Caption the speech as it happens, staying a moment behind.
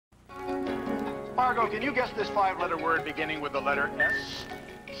Margaux, can you guess this five-letter word beginning with the letter S?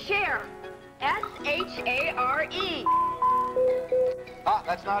 Share. S-H-A-R-E. Ah,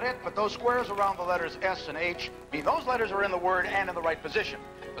 that's not it, but those squares around the letters S and H mean those letters are in the word and in the right position.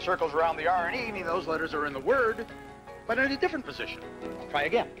 The circles around the R and E mean those letters are in the word, but in a different position. Try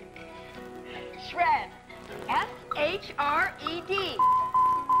again. Shred. S-H-R-E-D.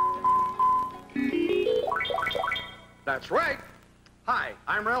 That's right. Hi,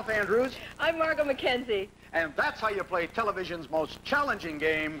 I'm Ralph Andrews. I'm Margeux MacKenzie. And that's how you play television's most challenging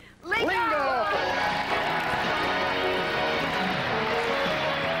game, Lingo!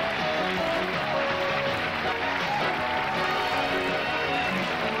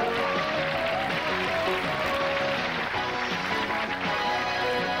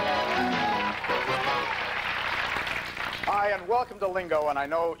 Hi, and welcome to Lingo. And I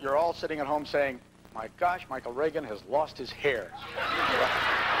know you're all sitting at home saying, my gosh, Michael Reagan has lost his hair.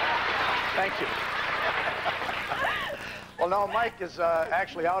 Thank you. Well, no, Mike is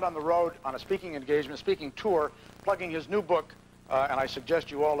actually out on the road on a speaking engagement, speaking tour, plugging his new book, and I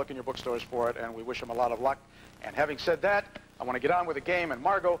suggest you all look in your bookstores for it, and we wish him a lot of luck. And having said that, I want to get on with the game, and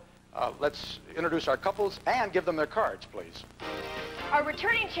Margaux, let's introduce our couples and give them their cards, please. Our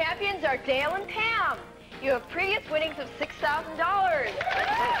returning champions are Dale and Pam. You have previous winnings of $6,000.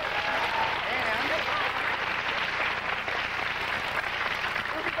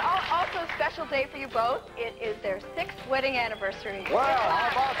 Also a special day for you both. It is their 6th wedding anniversary. Wow, how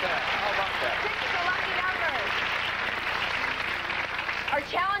about that? How about that? 6 is a lucky number. Our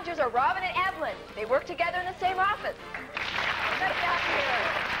challengers are Robin and Evelyn. They work together in the same office. Right back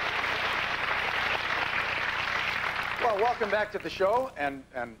here. Well, welcome back to the show, and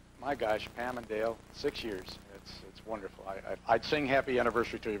my gosh, Pam and Dale, 6 years. It's wonderful. I'd sing happy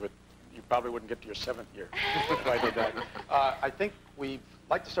anniversary to you, but you probably wouldn't get to your 7th year if I did that. I think we'd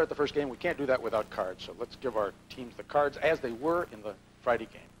like to start the first game. We can't do that without cards, so let's give our teams the cards as they were in the Friday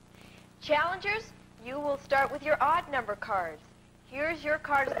game. Challengers, you will start with your odd number cards. Here's your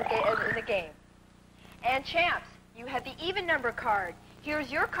card in the game. And champs, you have the even number card. Here's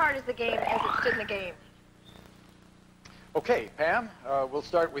your card as the game as it stood in the game. Okay, Pam, we'll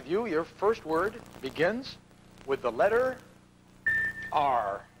start with you. Your first word begins with the letter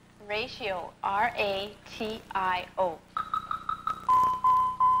R. Ratio, R-A-T-I-O.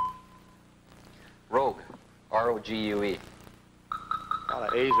 Rogue, R-O-G-U-E. A lot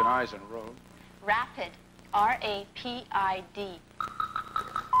of A's and I's in rogue. Rapid, R-A-P-I-D.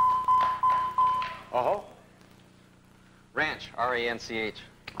 Uh-huh. Ranch, R-A-N-C-H.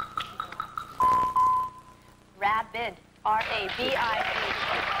 Rabid, R-A-B-I-D.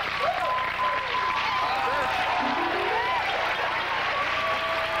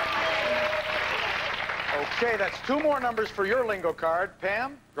 Okay, that's 2 more numbers for your lingo card.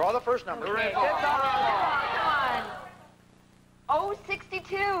 Pam, draw the first number. Okay. Come on.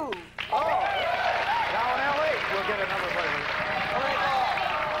 062. Oh, now in L8, we'll get a number for you.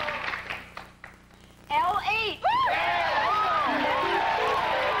 L8.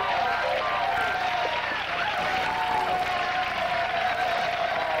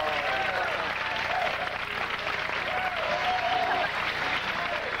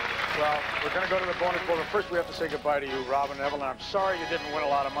 Well, we're going to go to the bonus bowl, but first we have to say goodbye to you, Robin and Evelyn. I'm sorry you didn't win a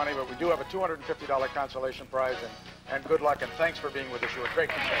lot of money, but we do have a $250 consolation prize, and good luck, and thanks for being with us. You were great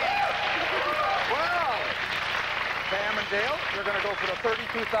to see. Well, Pam and Dale, you're going to go for the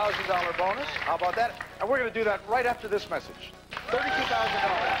 $32,000 bonus. How about that? And we're going to do that right after this message.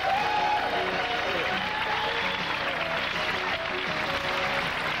 $32,000.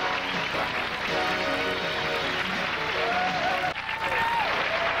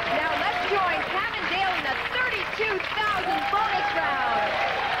 bonus round.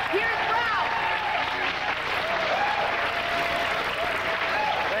 Here's Ralph.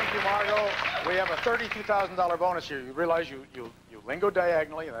 Thank you, Margaux. We have a $32,000 bonus here. You realize you lingo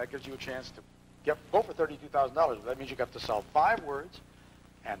diagonally, and that gives you a chance to go for $32,000. That means you got to solve 5 words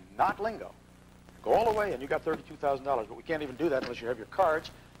and not lingo. Go all the way, and you got $32,000. But we can't even do that unless you have your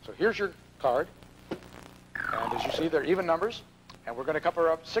cards. So here's your card. And as you see, they're even numbers. And we're going to cover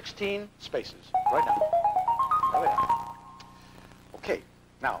up 16 spaces right now. There they are. Okay,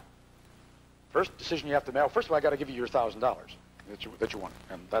 now, first decision you have to make. First of all, I got to give you your $1,000 that you won.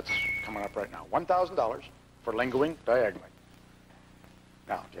 And that's coming up right now. $1,000 for lingoing diagonally.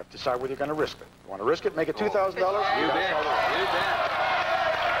 Now, you have to decide whether you're going to risk it. You want to risk it, make it $2,000? You bet. You bet.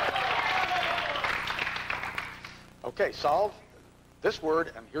 Okay, solve this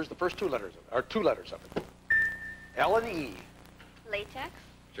word, and here's the first 2 letters of it, or 2 letters of it. L and E. Latex.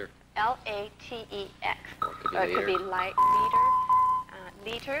 Sure. L-A-T-E-X. Or it could be Or it could later. be leader.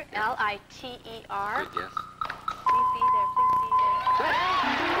 Liter, L-I-T-E-R. Good guess. Please be there, please be there.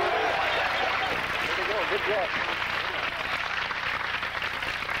 There we go, good guess.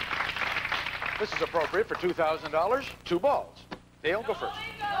 This is appropriate for $2,000. 2 balls. Dale, go first.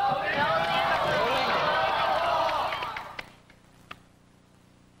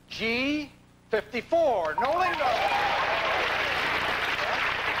 G54, no lingo.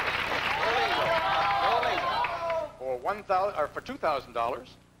 For $2,000.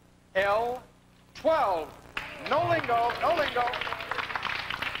 L12, no lingo, no lingo.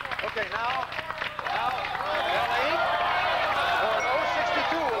 Okay, now L8 or an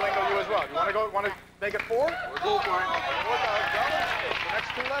O62 will lingo you as well. You want to make it 4? We'll go for it. The next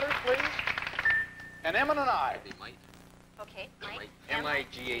 2 letters, please. An M and an I. They might. Okay, Mike.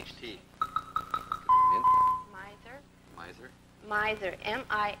 M-I-G-H-T. Miser. Miser. Miser,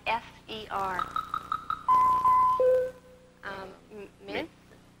 M-I-S-E-R. Minx.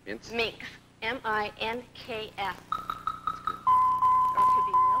 Mince. Minx, M-I-N-K-S. That's good. Or it could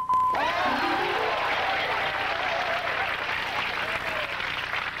be milk.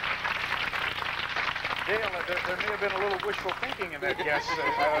 Dale, there may have been a little wishful thinking in that guess. I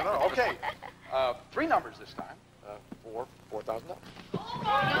don't know. Okay. 3 numbers this time for $4,000.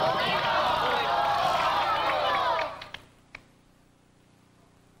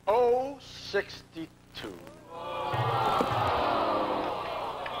 O62.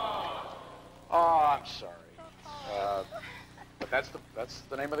 Oh, I'm sorry. But that's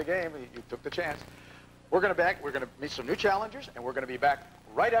the name of the game. You took the chance. We're going to meet some new challengers, and we're going to be back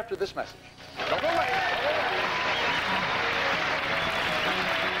right after this message. Don't go away.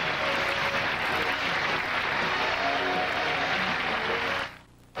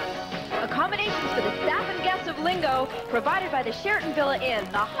 Accommodations for the staff and guests of Lingo provided by the Sheraton Villa Inn,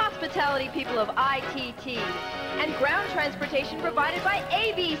 the hospitality people of ITT, and ground transportation provided by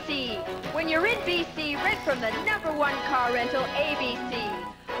ABC. When you're in BC, rent from the #1 car rental, ABC,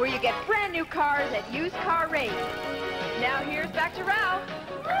 where you get brand new cars at used car rates. Now here's back to Ralph.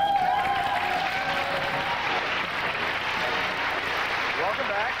 Welcome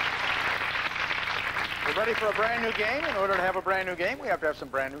back. We're ready for a brand new game. In order to have a brand new game, we have to have some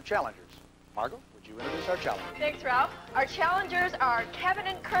brand new challengers. Margot, would you introduce our challengers? Thanks, Ralph. Our challengers are Kevin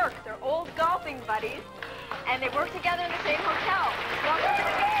and Kirk. They're old golfing buddies, and they work together in the same hotel. Welcome to the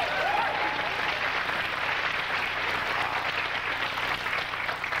game.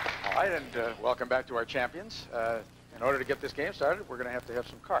 All right, and welcome back to our champions. In order to get this game started, we're going to have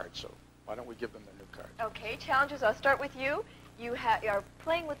some cards. So why don't we give them the new cards? Okay, challengers, I'll start with you. You are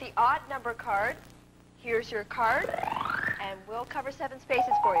playing with the odd number card. Here's your card, and we'll cover 7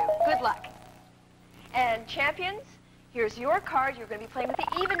 spaces for you. Good luck. And champions, here's your card. You're going to be playing with the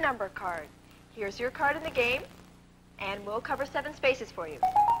even number card. Here's your card in the game, and we'll cover 7 spaces for you.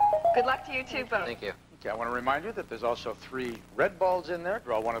 Good luck to you too, both. Thank you. Okay, I want to remind you that there's also 3 red balls in there.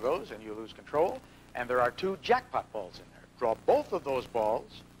 Draw one of those, and you lose control. And there are 2 jackpot balls in there. Draw both of those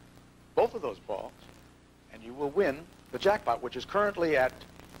balls, and you will win the jackpot, which is currently at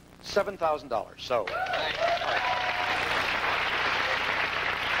 $7,000. So,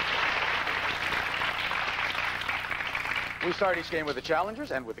 we start each game with the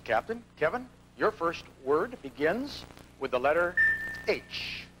challengers and with the captain. Kevin, your first word begins with the letter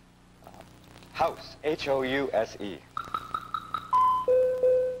H. House, H-O-U-S-E.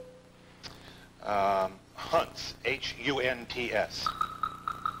 Hunts, H-U-N-T-S.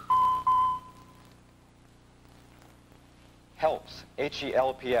 Helps,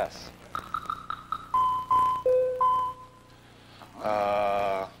 H-E-L-P-S.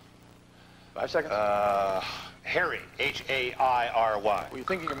 5 seconds. Harry, H-A-I-R-Y. Were you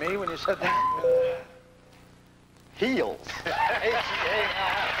thinking of me when you said that? Heels, H-E-A-L-S.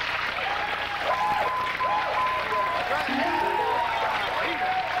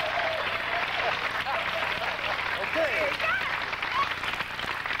 Okay.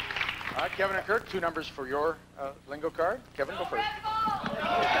 All right, Kevin and Kirk, 2 numbers for your lingo card. Kevin, go first.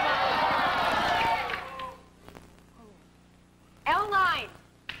 L9.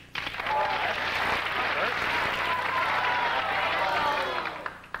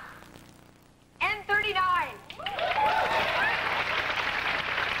 N39.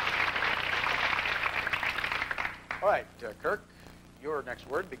 All right, Kirk, your next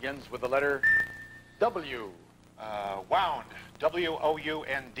word begins with the letter W. Wound,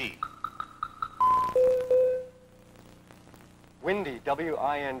 W-O-U-N-D. Windy,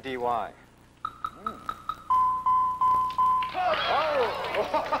 W-I-N-D-Y.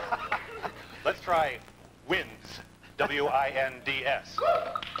 Oh! Let's try winds, W-I-N-D-S.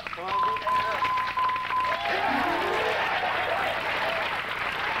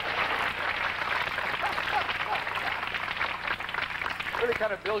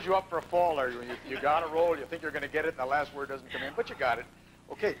 kind of builds you up for a fall there. You got a roll, you think you're going to get it, and the last word doesn't come in, but you got it.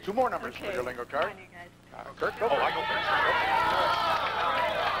 Okay, 2 more numbers for your lingo card. Come on, you guys. Kurt, go. I go first.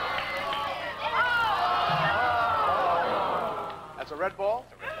 That's a red ball.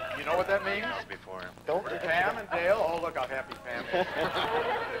 You know what that means? Before. Don't Pam and Dale. Oh, look how happy Pam is.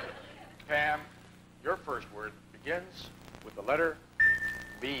 Pam, your first word begins with the letter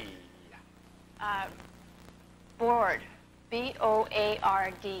B. Board.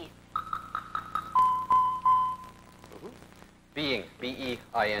 B-O-A-R-D. Being.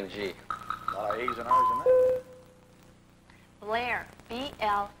 B-E-I-N-G. A lot of A's and R's in there. Blair.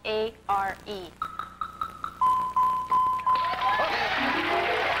 B-L-A-R-E.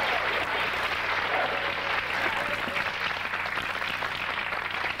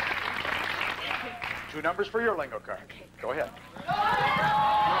 Two numbers for your lingo card. Go ahead.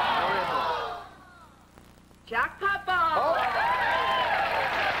 Jackpot ball. Oh.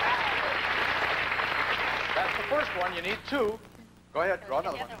 That's the first one. You need 2. Go ahead. Draw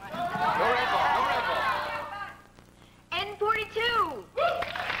another one. No red ball. No red ball. N42.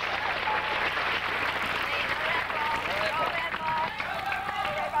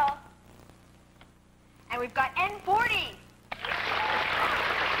 And we've got N40.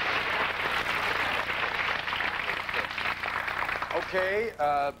 Okay,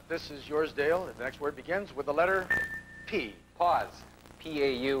 this is yours, Dale. The next word begins with the letter P. Pause.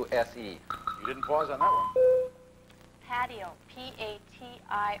 P-A-U-S-E. You didn't pause on that one. Patio.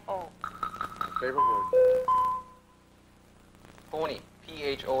 P-A-T-I-O. My favorite word. Pony.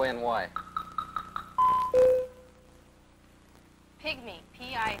 P-H-O-N-Y. Pygmy.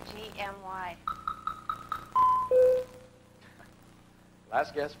 P-I-G-M-Y.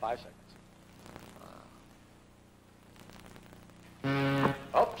 Last guess, 5 seconds.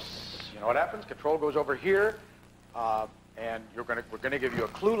 Oops. You know what happens? Control goes over here, and we're gonna give you a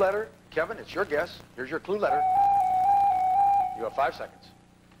clue letter. Kevin, it's your guess. Here's your clue letter. You have 5 seconds.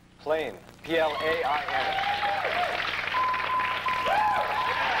 Plane. P-L-A-I-N.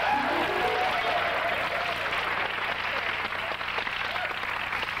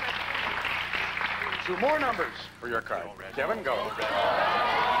 Two more numbers for your card. Kevin, go.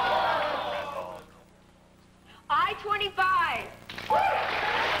 I-25.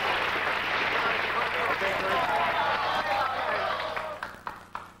 Okay,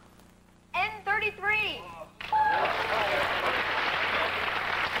 N33.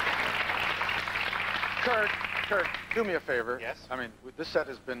 Kurt, do me a favor. Yes? I mean, this set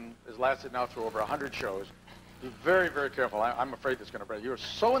has lasted now through over 100 shows. Be very, very careful. I'm afraid it's going to break. You were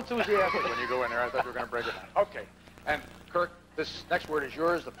so enthusiastic when you go in there. I thought you were going to break it. Okay. And Kurt, this next word is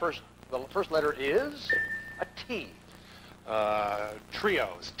yours. The first letter is a T.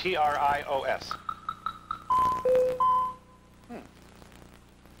 Trios. T-R-I-O-S.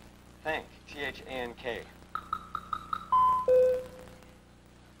 Thank. T-H-A-N-K.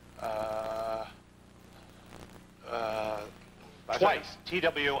 Twice.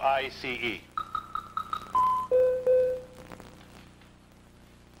 T-W-I-C-E.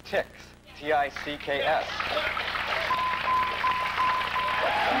 Ticks. T-I-C-K-S.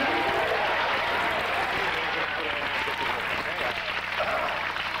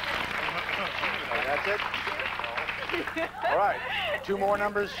 That's it? All right. Two more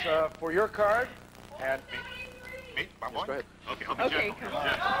numbers for your card. And Me? My yes, one? go ahead. Okay, I'll be Okay, Jeff. come on.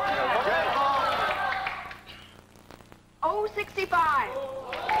 Jeff. O65.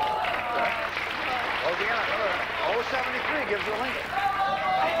 Oh, yeah. 073 gives you a link.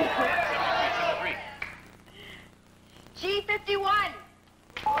 73. G51.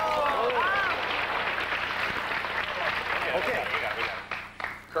 Okay.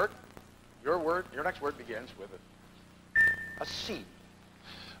 Kurt, your next word begins with a C.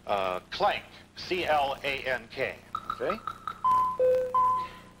 Clank. C-L-A-N-K. Okay?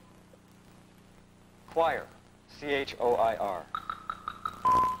 Choir. C-H-O-I-R.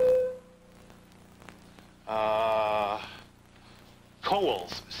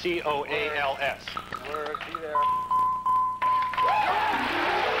 Coals. C-O-A-L-S. Word, be there.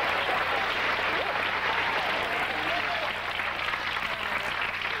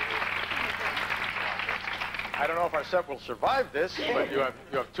 I don't know if our set will survive this, but you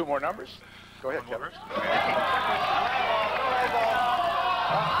have two more numbers. Go ahead, Kevin.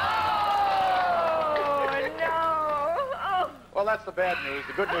 Well, that's the bad news.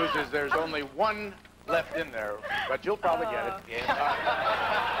 The good news is there's only one left in there, but you'll probably get it.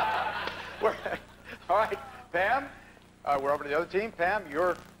 All right, Pam, we're over to the other team. Pam,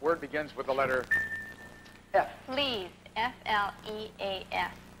 your word begins with the letter F. Fleas.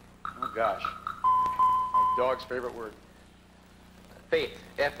 F-L-E-A-S. Oh, gosh. My dog's favorite word. Faith,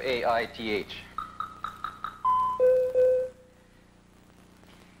 F-A-I-T-H.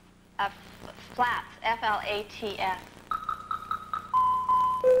 Flats, F-L-A-T-S.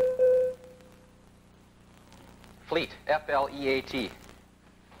 Fleet, F-L-E-A-T.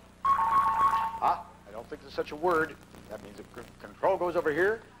 Ah, I don't think there's such a word. That means the control goes over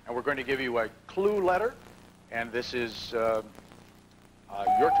here, and we're going to give you a clue letter. And this is your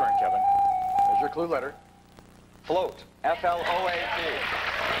turn, Kevin. There's your clue letter. Float, F-L-O-A-T.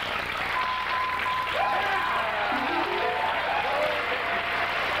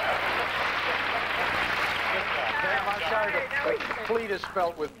 Pam, I'm sorry, but fleet is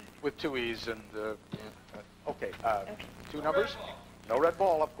spelled with two E's. And okay, two numbers. No red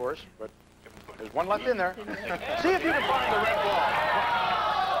ball, of course, but there's one left in there. See if you can find the red ball.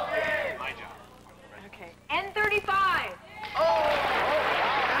 My job. Okay. N35. Oh,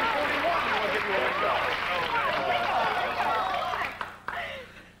 N41 will give you a lingo.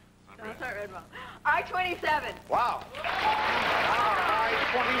 That's not red ball. I-27. Wow.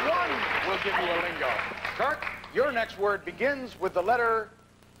 I-21 will give you a lingo. Kirk, your next word begins with the letter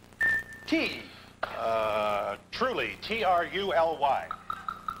T. Truly, T-R-U-L-Y.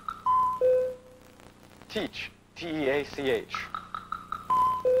 Teach, T-E-A-C-H.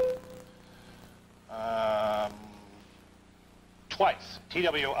 Twice,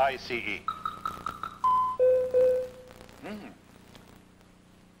 T-W-I-C-E.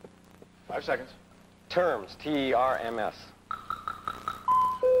 5 seconds. Terms, T-E-R-M-S.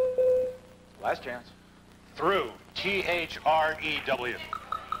 Last chance. Through, T-H-R-E-W.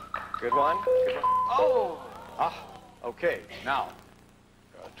 Good one. Good one. Oh! Ah, okay. Now,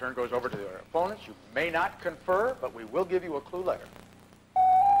 turn goes over to the opponents. You may not confer, but we will give you a clue letter.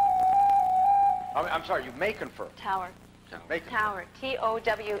 I'm sorry, you may confer. Tower. May confer. Tower.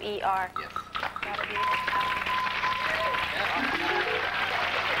 T-O-W-E-R. Yes. That'll be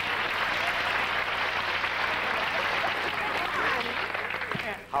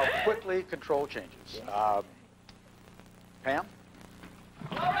How quickly control changes. Pam?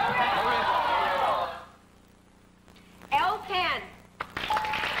 L10.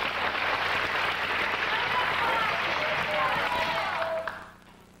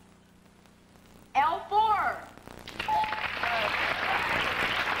 L4.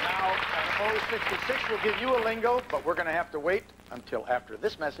 Now, an 066 will give you a lingo, but we're going to have to wait until after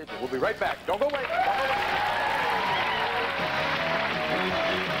this message. We'll be right back. Don't go away. Don't go away.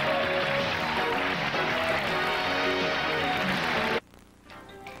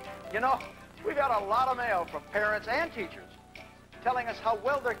 You know, we got a lot of mail from parents and teachers telling us how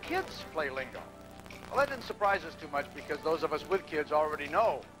well their kids play lingo. Well, that didn't surprise us too much because those of us with kids already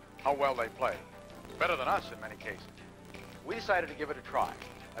know how well they play. Better than us in many cases. We decided to give it a try.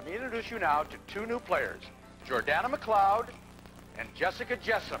 Let me introduce you now to two new players, Jordana McLeod and Jessica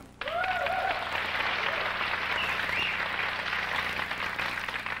Jessam.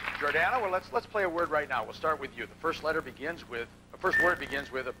 Jordana, well, let's play a word right now. We'll start with you. The first word begins with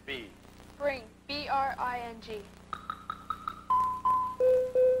a B. Bring, B-R-I-N-G.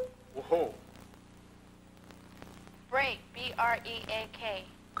 Whoa. Break, B-R-E-A-K.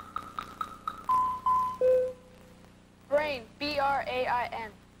 Brain,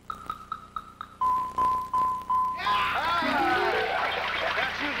 B-R-A-I-N.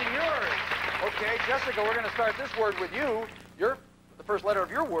 That's using yours. Okay, Jessica, we're going to start this word with you. The first letter of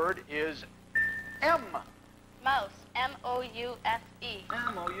your word is M. Mouse, M-O-U-S-E.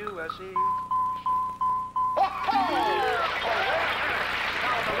 M-O-U-S-E. Oh!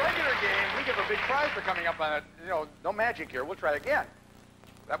 Now, in the regular game, we give a big prize for coming up on it. You know, no magic here. We'll try again.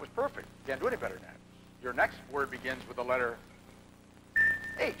 That was perfect. Can't do any better than that. Your next word begins with the letter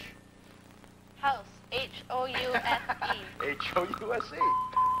H. House, H-O-U-S-E. H-O-U-S-E.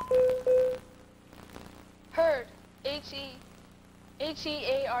 Herd, H-E-A-R-D.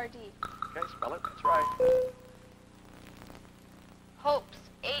 Okay, spell it. That's right. Hopes,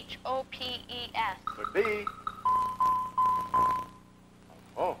 H-O-P-E-S. Could be.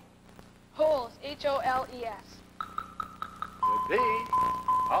 Oh, Holes, H-O-L-E-S. could be.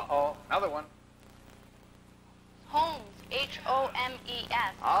 Uh-oh, another one. Homes,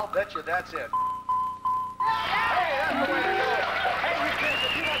 H-O-M-E-S. I'll bet you that's it. Hey, that's the way to go. Hey, you kids,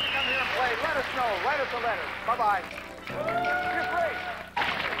 if you'd like to come here and play, let us know. Write us a letter. Bye-bye. Here's break.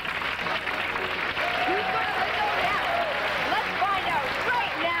 Who's going to let go now? Let's find out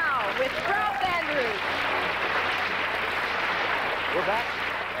right now with Ralph Andrews. We're back.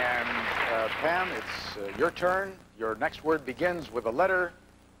 And, Pam, it's your turn. Your next word begins with the letter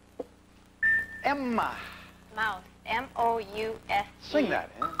M. Mouse, M-O-U-S-E. Sing that.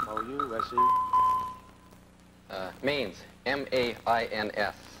 M-O-U-S-E. Mains,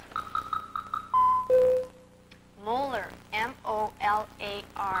 M-A-I-N-S. Molar,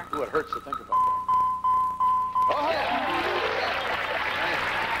 M-O-L-A-R. Ooh, it hurts to think about that. Oh!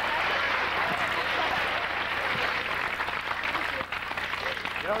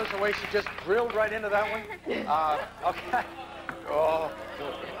 You notice the way she just drilled right into that one? Okay. Oh,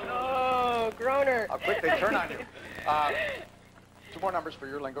 Oh, Groner. how quick they turn on you. Two more numbers for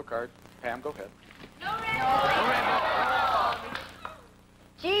your lingo card. Pam, go ahead.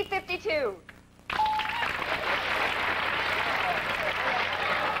 G52.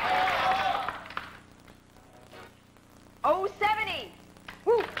 O70.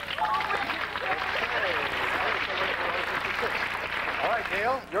 Woo. All right,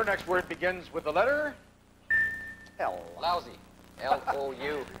 Dale, your next word begins with the letter L. Lousy,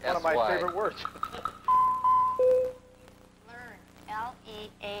 L-O-U-S-Y. One of my favorite words. Learn,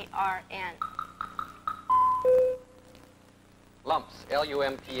 L-E-A-R-N. Lumps,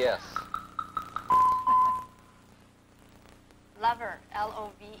 L-U-M-P-S. Lover,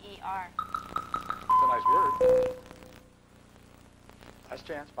 L-O-V-E-R. It's a nice word. Last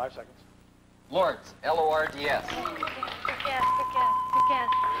chance, 5 seconds. Lords, L-O-R-D-S. Good guess, good guess, good guess.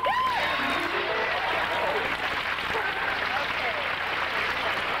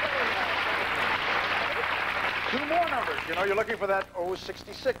 Two more numbers. You know, you're looking for that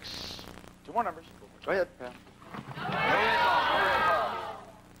 066. Two more numbers. Go ahead, Pam.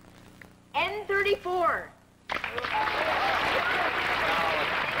 N34.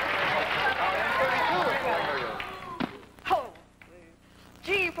 Oh.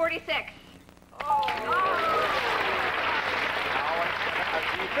 G46. Now a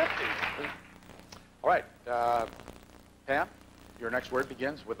G50. All right, Pam, your next word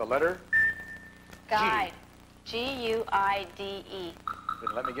begins with the letter Guide, G-U-I-D-E.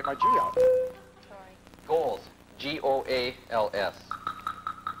 Didn't let me get my G out. Sorry. Goals, G-O-A-L-S.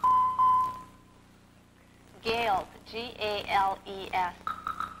 Gales, G-A-L-E-S.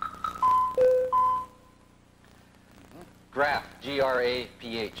 Graph,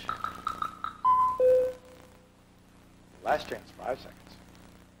 G-R-A-P-H. Last chance, 5 seconds.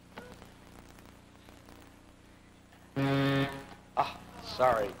 Ah,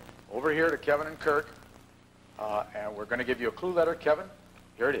 sorry. Over here to Kevin and Kirk. And we're going to give you a clue letter, Kevin.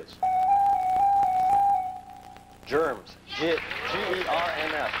 Here it is. Germs,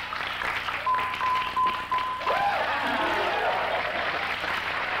 G-E-R-M-S.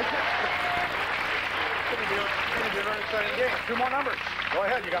 It's going to be a very exciting game. Two more numbers. Go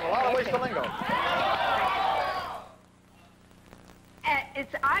ahead. You got a lot of ways to lingo.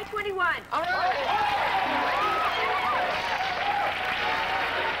 It's I-21. All right.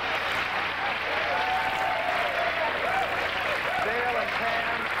 Dale and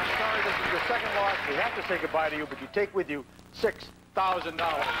Pam, I'm sorry this is your second loss. We have to say goodbye to you, but you take with you $6,000.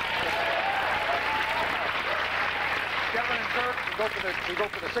 Kevin and Kirk, we go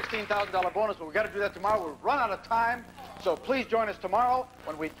for the $16,000 bonus, but we got to do that tomorrow. We'll run out of time, so please join us tomorrow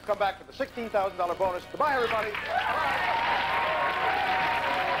when we come back for the $16,000 bonus. Goodbye, everybody.